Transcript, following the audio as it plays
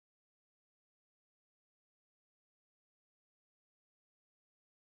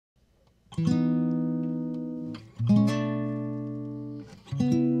Blowing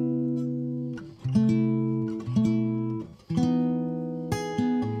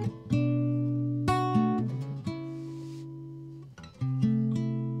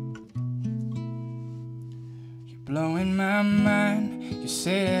my mind, you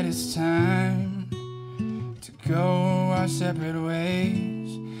say that it's time to go our separate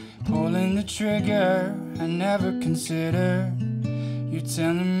ways. Pulling the trigger, I never considered. You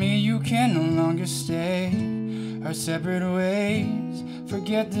telling me you can no longer stay our separate ways.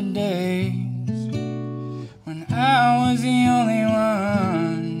 Forget the days when I was the only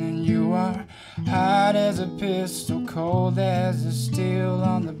one, and you are hot as a pistol, cold as the steel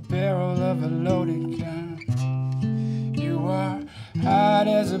on the barrel of a loaded gun. You are hot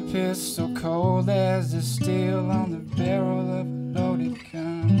as a pistol, cold as the steel on the barrel of a loaded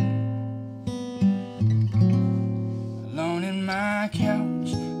gun. Alone in my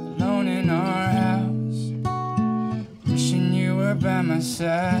couch, alone in our house, wishing you were by my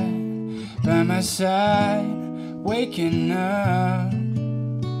side, waking up.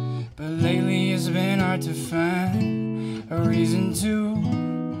 But lately it's been hard to find a reason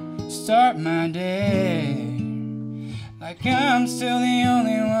to start my day. Like I'm still the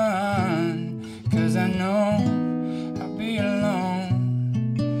only one, 'cause I know I'll be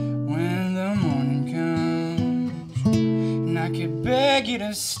alone when the morning comes. And I could beg you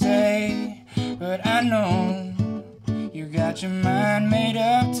to stay, but I know you got your mind made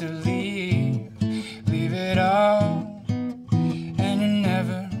up to leave it all, and you're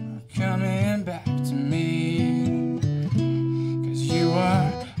never coming back to me. 'Cause you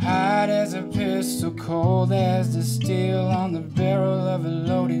are hot as a pistol, cold as the steel on the barrel of a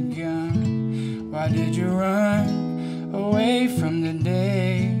loaded gun. Why did you run away from the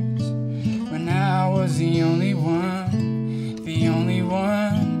days when I was the only one, the only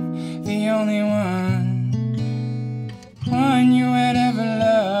one, the only one you had ever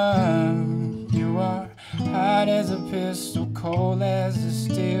loved? You are hot as a pistol, cold as the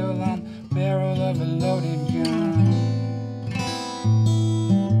steel on the barrel of a loaded gun.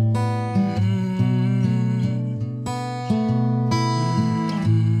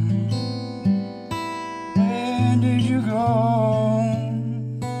 Where did you go?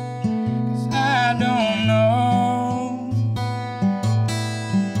 'Cause I don't know.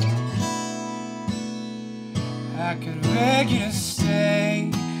 I could beg you to stay,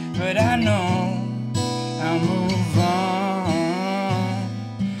 but I know I'll move on,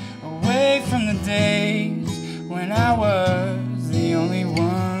 away from the days when I was the only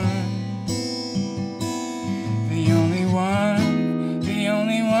one, the only one, the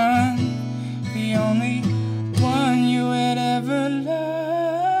only one, the only one you had ever loved.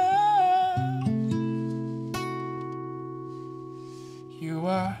 You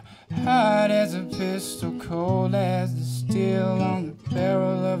are hot as a pistol, cold as the steel on the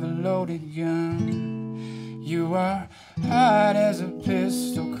barrel of a loaded gun. You are hot as a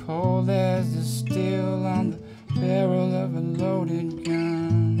pistol, cold as the steel on the barrel of a loaded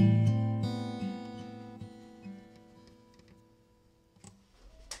gun.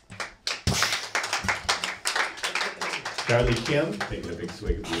 Charlie Kim, taking a big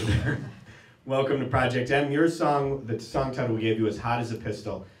swig of beer there. Welcome to Project M. Your song, the song title we gave you was Hot as a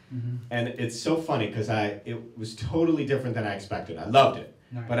Pistol. Mm-hmm. And it's so funny because it was totally different than I expected. I loved it.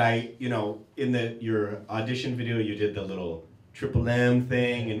 Nice. But in your audition video, you did the little Triple M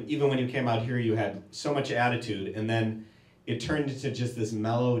thing. And even when you came out here, you had so much attitude. And then it turned into just this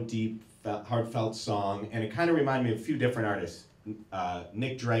mellow, deep, heartfelt song. And it kind of reminded me of a few different artists.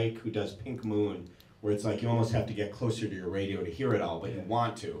 Nick Drake, who does Pink Moon, where it's like you almost have to get closer to your radio to hear it all, but you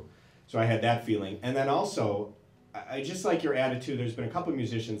want to. So I had that feeling. And then also, I just like your attitude. There's been a couple of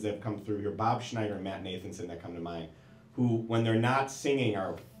musicians that have come through here, Bob Schneider and Matt Nathanson, that come to mind, who, when they're not singing,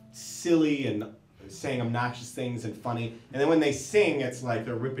 are silly and saying obnoxious things and funny. And then when they sing, it's like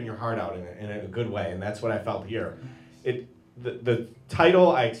they're ripping your heart out in a good way. And that's what I felt here. The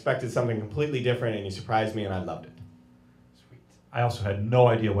title, I expected something completely different, and you surprised me, and I loved it. I also had no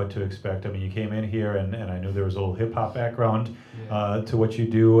idea what to expect. I mean, you came in here, and I knew there was a little hip-hop background to what you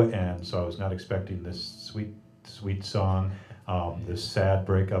do, and so I was not expecting this sweet song, this sad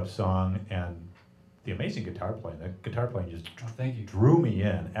breakup song, and the amazing guitar playing. That guitar playing just drew me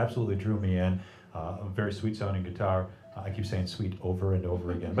in, absolutely drew me in. A very sweet-sounding guitar. I keep saying sweet over and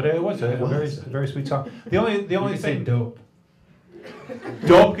over again, but it was a very sweet song. The only thing, dope.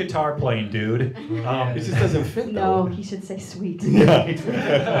 Dope guitar playing, dude. It just doesn't fit, though. though. No, he should say sweet. Yeah.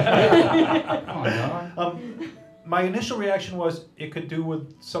 Come on, dog. My initial reaction was it could do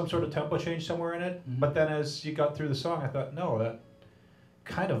with some sort of tempo change somewhere in it, but then as you got through the song, I thought, no,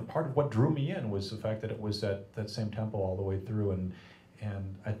 kind of part of what drew me in was the fact that it was that same tempo all the way through, and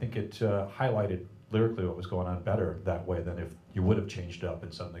I think it highlighted lyrically what was going on better that way than if you would have changed it up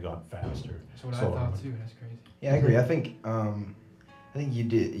and suddenly gone faster. That's what I thought too. That's crazy. Yeah, I agree. I think you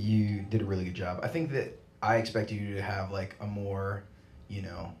did a really good job. I think that I expected you to have like a more, you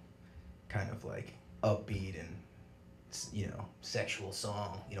know, kind of like upbeat and, you know, sexual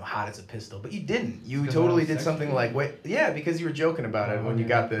song, you know, hot as a pistol, but you didn't. You totally did something like, wait, yeah, because you were joking about it when you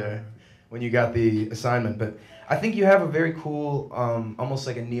got the assignment. But I think you have a very cool, almost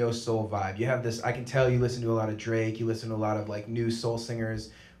like a neo soul vibe. You have this. I can tell you listen to a lot of Drake. You listen to a lot of like new soul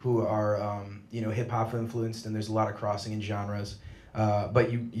singers who are, you know, hip hop influenced, and there's a lot of crossing in genres.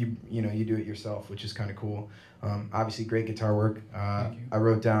 But you do it yourself, which is kind of cool. Obviously, great guitar work. Thank you. I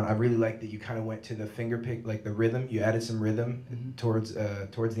wrote down. I really like that you kind of went to the finger pick, like the rhythm. You added some rhythm towards the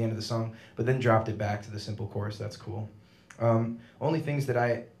end of the song, but then dropped it back to the simple chorus. That's cool. Only things that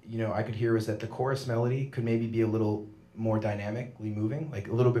I could hear was that the chorus melody could maybe be a little more dynamically moving, like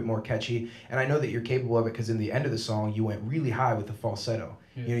a little bit more catchy. And I know that you're capable of it because in the end of the song, you went really high with the falsetto.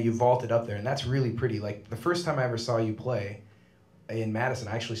 Yeah. You know, you vaulted up there, and that's really pretty. Like the first time I ever saw you play in Madison,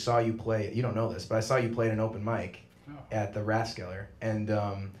 I actually saw you play. You don't know this, but I saw you play at an open mic at the Rathskeller,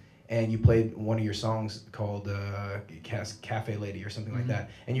 and you played one of your songs called Cafe Lady or something like that.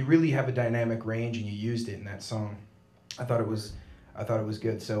 And you really have a dynamic range, and you used it in that song. I thought it was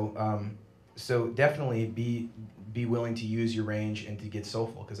good. So definitely be willing to use your range and to get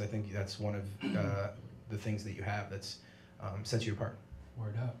soulful, because I think that's one of the things that you have that's sets you apart.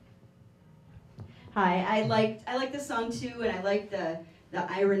 Word up. Hi, I liked this song too, and I like the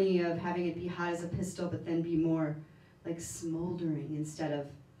irony of having it be hot as a pistol, but then be more like smoldering instead of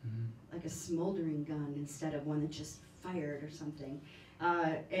like a smoldering gun instead of one that just fired or something.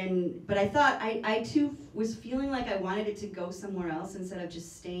 But I thought I too was feeling like I wanted it to go somewhere else instead of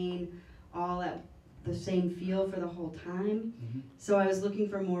just staying all at the same feel for the whole time. So I was looking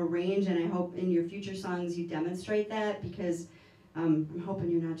for more range, and I hope in your future songs you demonstrate that, because I'm hoping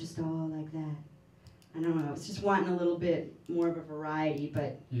you're not just all like that. I don't know, I was just wanting a little bit more of a variety,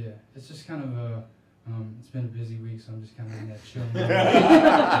 but... Yeah, it's just kind of a, it's been a busy week, so I'm just kind of in that chill mode.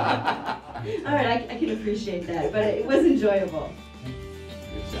 All right, I can appreciate that, but it was enjoyable.